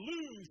of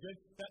delusion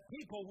that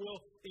people will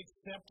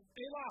accept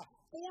a lie.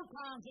 4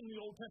 times in the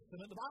Old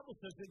Testament, the Bible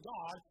says that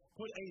God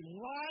put a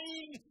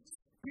lying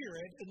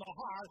spirit in the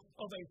heart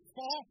of a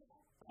false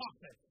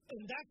prophet.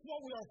 And that's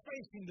what we are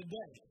facing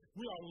today.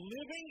 We are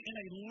living in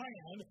a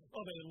land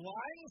of a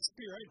lying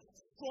spirit,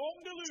 strong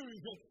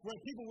delusion, where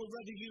people would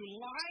rather you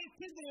lie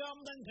to them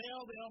than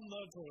tell them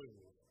the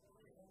truth.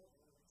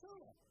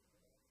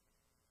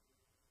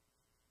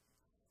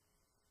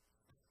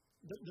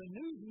 The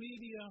news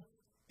media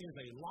is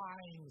a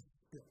lying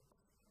spirit.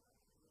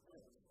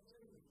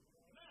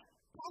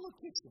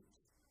 Politicians,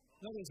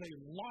 that is a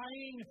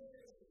lying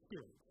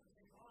spirit.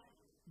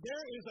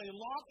 There is a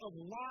lot of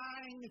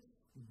lying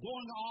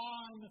going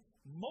on.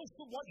 Most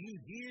of what you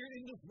hear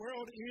in this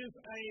world is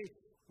a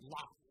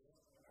lie.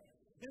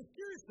 And it's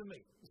curious to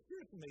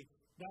me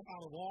that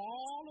out of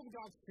all of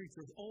God's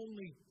creatures,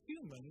 only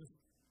humans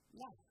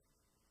lie.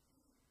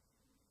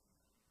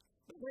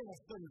 But we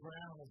have studies where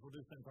animals will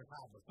do things like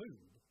hide the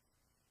food.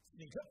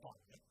 Sneak up on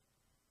it.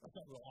 That's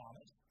not real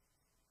honest.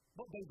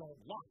 But they don't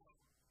lie.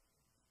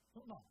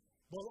 No.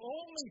 But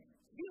only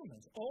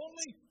humans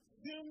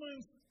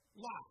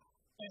lie.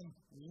 And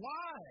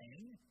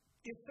lying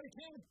is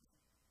satanic.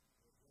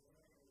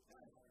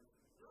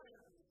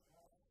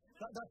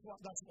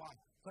 That's why.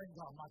 Thank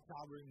God my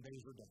child-rearing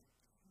days are done.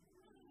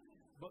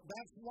 But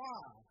that's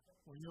why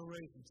when you're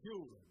raising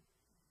children,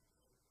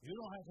 you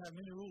don't have to have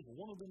many rules. But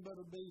one of them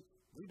better be,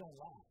 we don't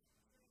lie.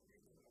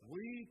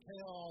 We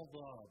tell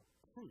the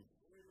truth.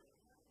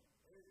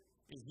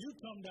 If you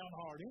come down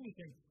hard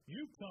anything,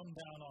 you come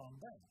down on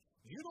that.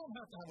 You don't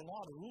have to have a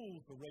lot of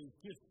rules to raise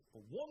kids.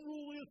 But one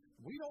rule is,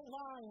 we don't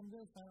lie in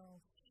this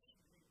house.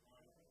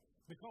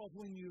 Because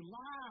when you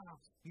lie,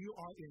 you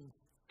are in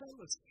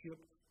fellowship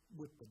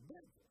with the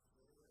devil.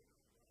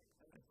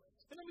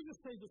 And let me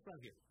just say this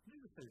right here.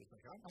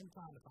 I'm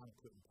trying to find a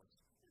quitting place.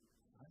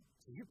 Right?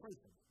 So you pray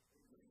for me.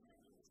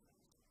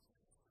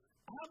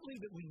 I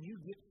believe that when you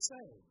get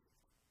saved,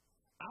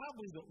 I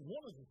believe that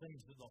one of the things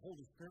that the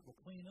Holy Spirit will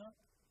clean up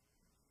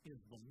is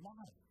the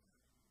mind.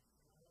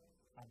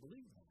 I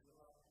believe that.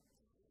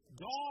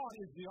 God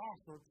is the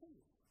author of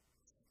truth.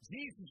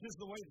 Jesus is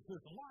the way, the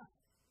truth, and life.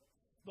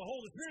 The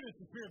Holy Spirit is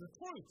the Spirit of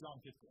truth, John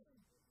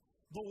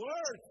 15. The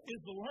Word is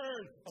the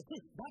Word of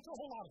truth. That's a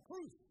whole lot of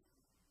truth.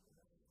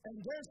 And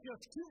there's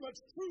just too much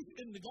truth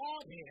in the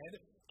Godhead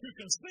to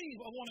conceive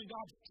of one of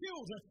God's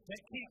children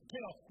that can't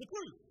tell the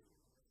truth.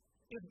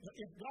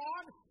 If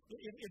God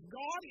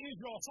is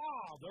your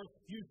Father,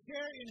 you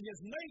share in His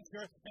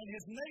nature, and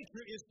His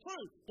nature is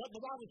truth. But the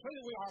Bible says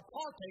that we are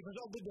partakers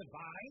of the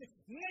divine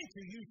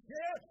nature. You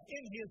share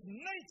in His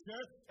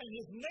nature, and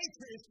His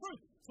nature is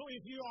truth. So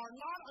if you are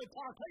not a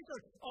partaker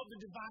of the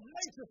divine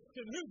nature,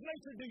 then whose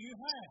nature do you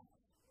have?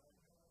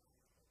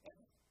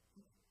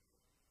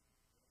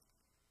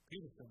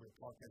 Peter said we're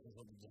partakers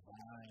of the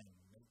divine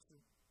nature.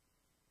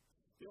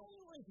 The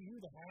only way for you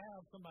to have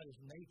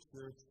somebody's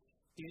nature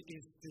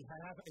is to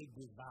have a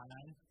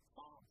divine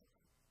Father.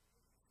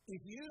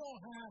 If you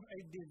don't have a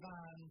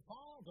divine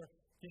Father,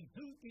 then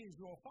who is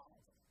your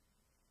Father?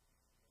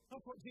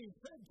 That's what Jesus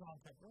said, John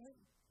chapter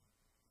 8.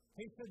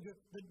 He said that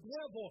the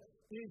devil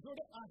is good.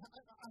 I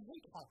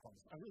hate Christ.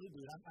 I really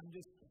do.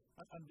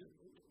 But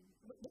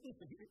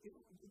listen,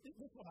 this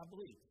is what I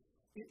believe.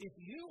 If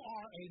you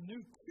are a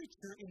new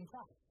creature in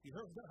Christ, you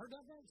heard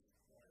that verse?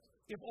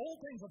 If all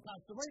things are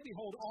passed away,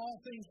 behold,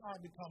 all things are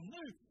become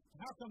new.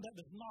 How come that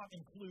does not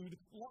include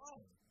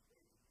lying?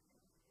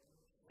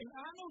 And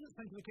I know that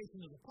sanctification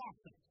is a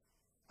process.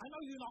 I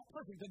know you're not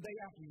perfect the day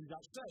after you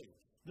got saved.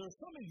 There are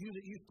some of you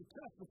that used to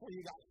cuss before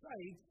you got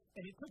saved,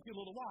 and it took you a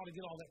little while to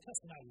get all that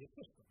cussing out of your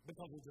system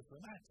because it was just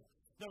natural.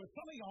 There were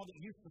some of y'all that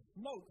used to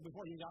smoke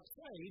before you got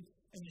saved,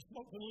 and you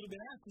smoked a little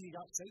bit after you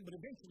got saved, but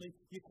eventually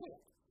you quit.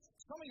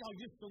 Some of y'all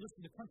used to listen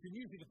to country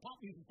music and pop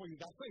music before you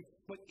got saved,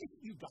 but if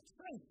you got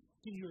saved,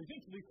 then you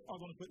eventually are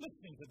going to quit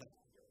listening to that.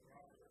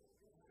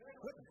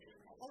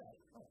 All right.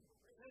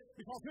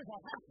 Because here's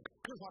what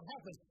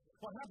happens.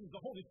 What happens, the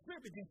Holy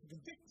Spirit begins to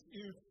convict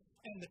you,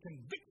 and the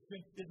conviction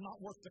is not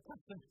worth the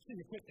cussing, so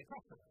you quit the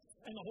cussing.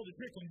 And the Holy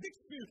Spirit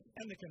convicts you,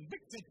 and the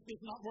conviction is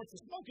not worth the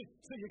smoking,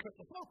 so you quit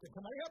the smoking.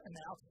 Come on, help me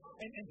now.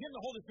 And then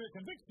the Holy Spirit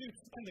convicts you,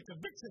 and the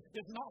conviction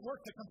is not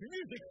worth the country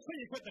music, so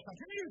you quit the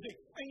country music.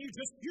 And you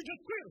just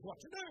quit is what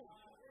you do.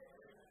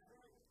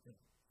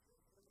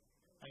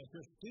 And if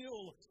you're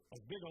still as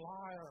big a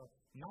liar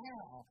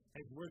now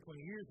as you were 20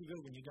 years ago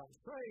when you got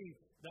saved,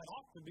 that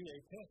ought to be a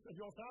test of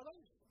your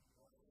salvation.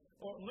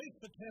 or at least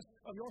the test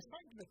of your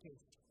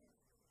sanctification.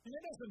 And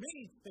it doesn't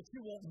mean that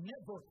you won't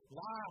never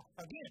lie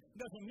again.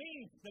 It doesn't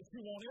mean that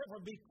you won't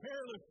ever be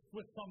careless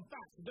with some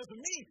facts. It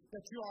doesn't mean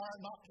that you are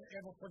not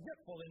ever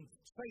forgetful and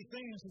say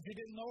things that you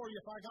didn't know or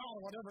you forgot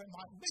or whatever it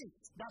might be.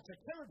 That's a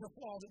character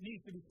flaw that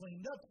needs to be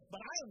cleaned up.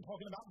 But I am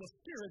talking about the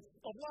spirit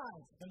of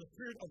lying. And the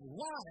spirit of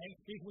lying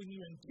is when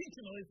you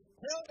intentionally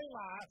tell a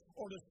lie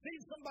or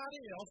deceive somebody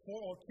else for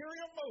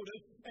ulterior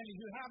motives, and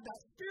you have that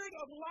spirit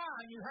of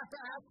lying, you have to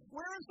ask,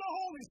 where is the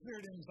Holy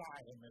Spirit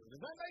inside of me?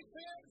 Does that make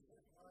sense?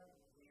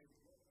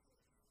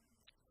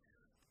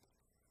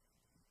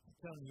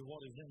 Telling you what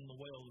is in the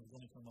well is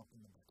going to come up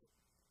in the bucket.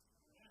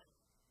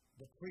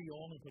 The tree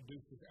only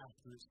produces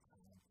after its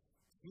time.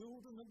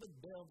 Children of the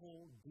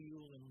devil deal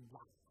in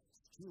lies.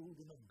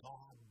 Children of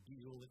God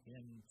deal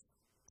in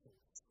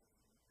truth.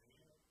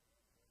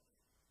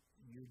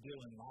 You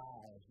deal in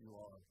lies, you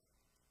are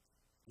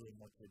doing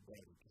what your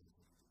daddy can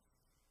do.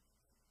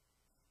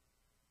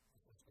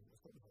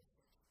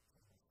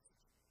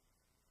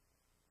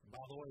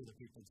 By the way, the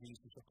people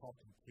Jesus are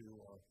talking to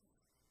are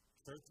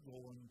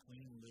church-going,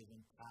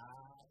 clean-living,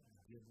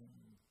 tithe-giving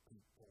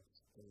people.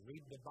 They read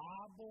the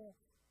Bible,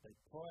 they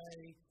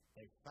pray,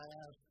 they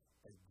fast,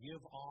 they give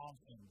alms,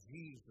 and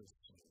Jesus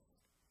said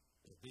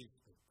to these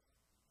people,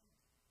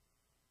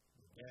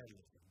 the daddy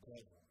is the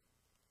devil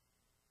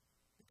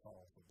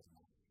because of the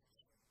lies.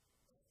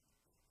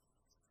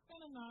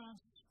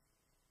 Ananias,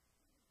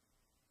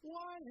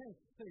 why has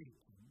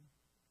Satan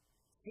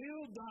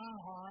filled thy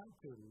heart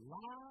to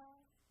lie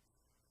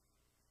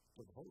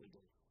to the Holy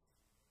Ghost?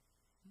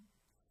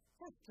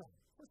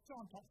 First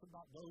John talks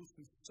about those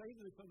who say that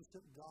they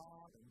fellowship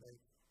God and they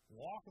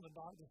walk in the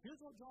darkness.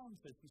 Here's what John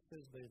says. He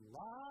says they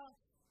lie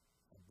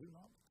and do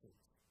not the truth.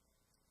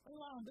 They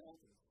lie and do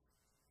others.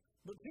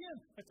 But then,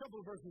 a couple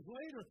of verses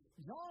later,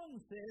 John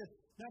says,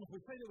 now if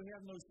we say that we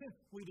have no sin,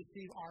 we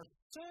deceive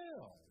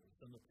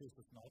ourselves and the truth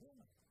is not in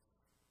us.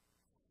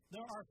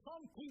 There are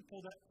some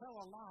people that tell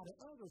a lie to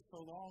others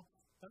so long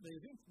that they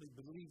eventually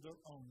believe their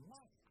own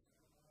lie.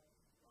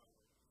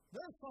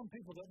 There are some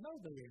people that know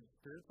they ain't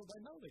spiritual. They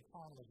know they're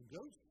carnal as a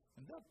ghost,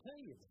 and they'll tell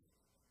you that.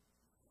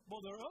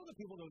 Well, there are other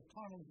people that are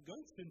carnal as a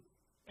ghost and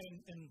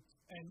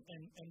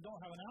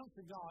don't have an ounce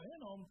of God in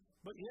them,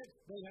 but yet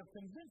they have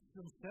convinced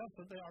themselves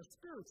that they are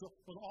spiritual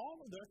with all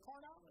of their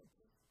carnality.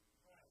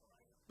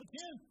 But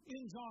then,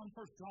 in 1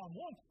 John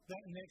 1,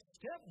 that next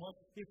step was,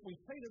 if we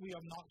say that we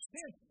have not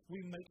sinned, we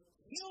make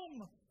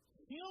him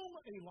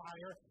a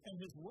liar, and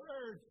his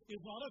word is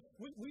not us.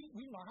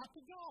 We lie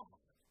to God.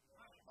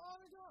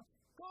 Oh, God.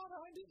 God,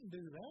 I didn't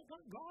do that.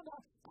 God,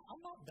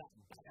 I'm not that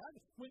bad.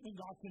 When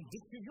God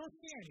convicts you of your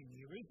sin,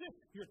 you resist.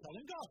 You're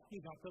telling God, you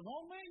got the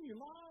wrong man, you're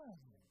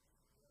lying.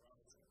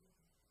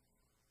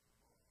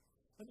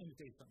 Let me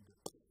say something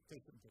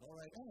good. All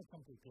right, I want to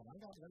come to a close. I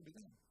got to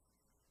begin.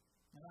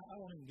 And I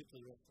won't even get to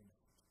the rest of it.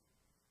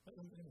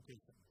 Let me say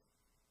something.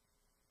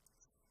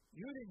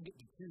 You didn't get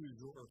to choose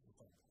your earthly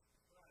father.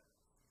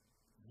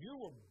 You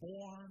were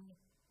born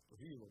to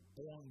who you were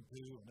born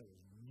to, and there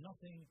was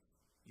nothing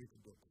you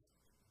could do.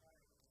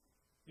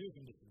 You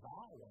can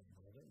disavow one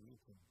another. You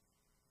can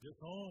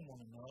disown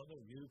one another.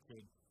 You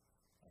could,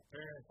 a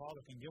parent and father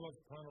can give up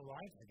parental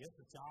rights. I guess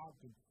a child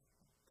could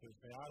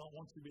say, I don't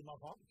want you to be my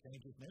father,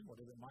 change his name,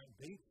 whatever it might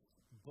be.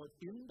 But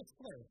in the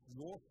flesh,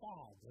 your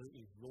father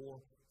is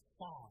your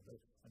father,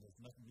 and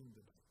there's nothing you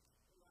can do about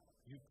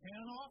it. You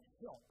cannot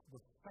help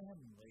the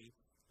family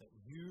that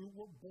you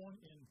were born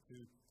into,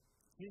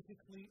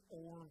 physically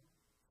or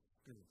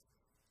spiritually.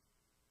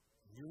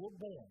 You were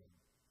born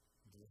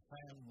into the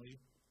family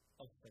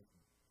of Satan.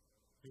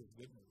 Here's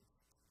good news.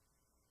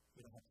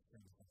 You don't have to stay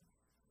in the family.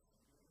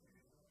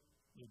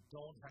 You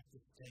don't have to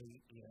stay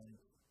in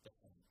the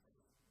family.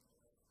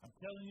 I'm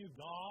telling you,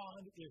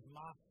 God is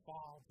my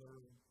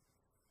Father,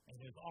 and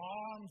His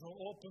arms are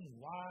open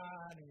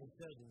wide, and He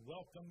says,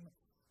 welcome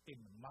in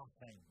my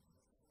family.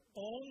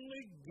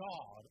 Only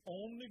God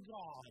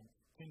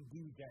can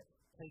do that.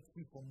 Take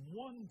you from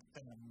one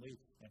family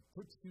and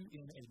put you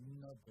in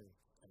another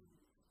family.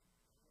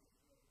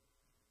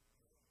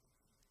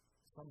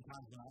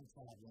 Sometimes when I'm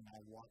traveling, I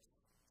watch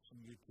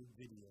some YouTube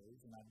videos,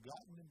 and I've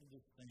gotten into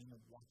this thing of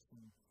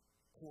watching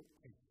court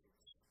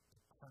cases,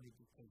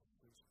 paternity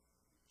cases,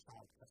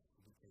 child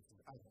custody cases.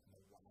 I don't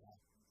know why.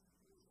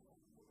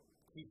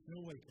 Keeps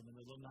me awake in the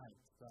middle of the night,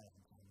 trying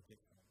to get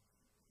them.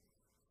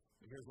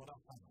 But here's what I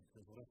found.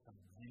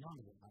 Hang on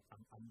to it.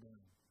 I'm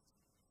done.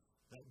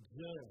 That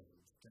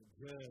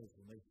judge,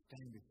 when they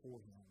stand before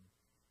him,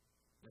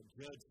 that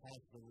judge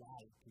has the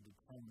right to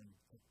determine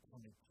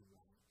paternity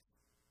rights.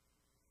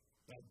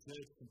 That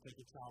judge can take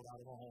a child out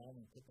of a home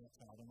and put that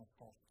child in a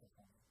foster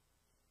home.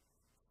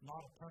 It's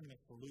not a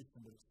permanent solution,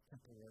 but it's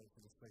temporary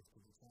for the sake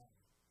of the child.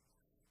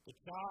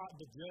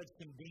 The judge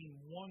can deem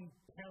one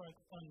parent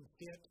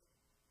unfit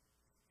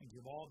and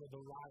give all of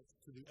the rights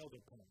to the other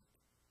parent.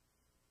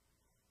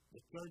 The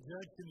third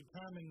judge can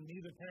determine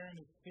neither parent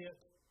is fit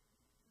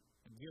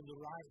and give the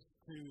rights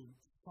to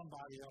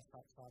somebody else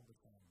outside the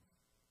family.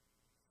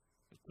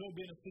 It could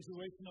be in a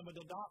situation of an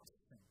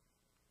adoption,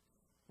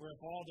 where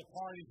if all the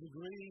parties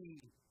agree,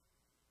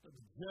 the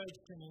judge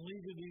can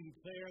legally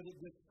declare that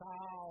this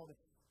child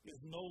is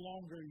no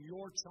longer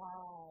your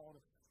child,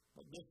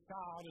 but this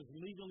child is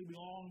legally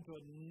belong to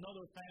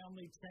another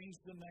family, change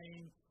the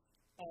name,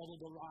 all of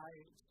the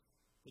rights.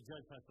 The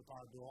judge has the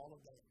power to do all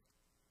of that.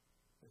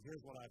 But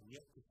here's what I've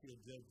yet to see a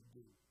judge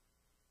do.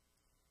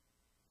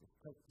 Just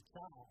take the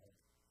child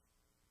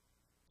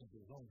into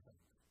his own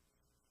family.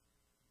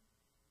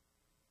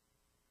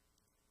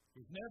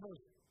 He's never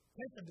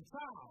taken the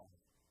child.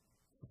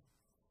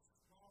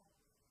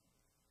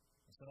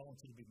 I said, I want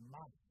you to be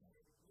my son.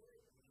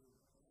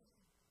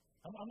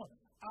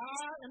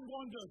 I am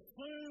going to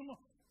assume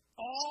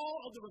all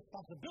of the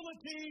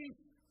responsibility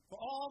for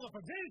all the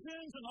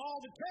provisions and all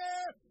the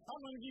care. I'm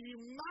going to give you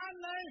my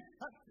name.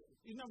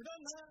 You've never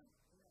done that.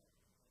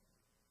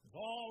 There's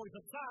always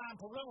a sign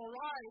parental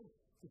rights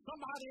to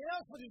somebody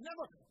else, but he's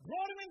never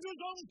brought him into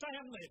his own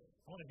family.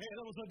 I want to say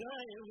there was a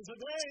day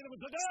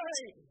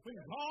when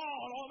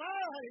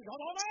God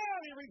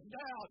Almighty reached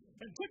out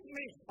and took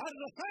me out of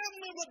the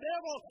family of the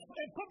devil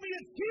and put me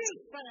in his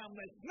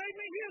family, made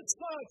me his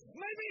son,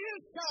 made me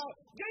his child,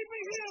 gave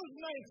me his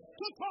name,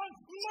 took on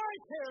my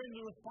care and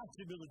the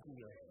responsibility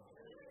of it.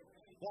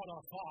 What a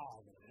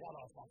father, what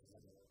a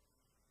father.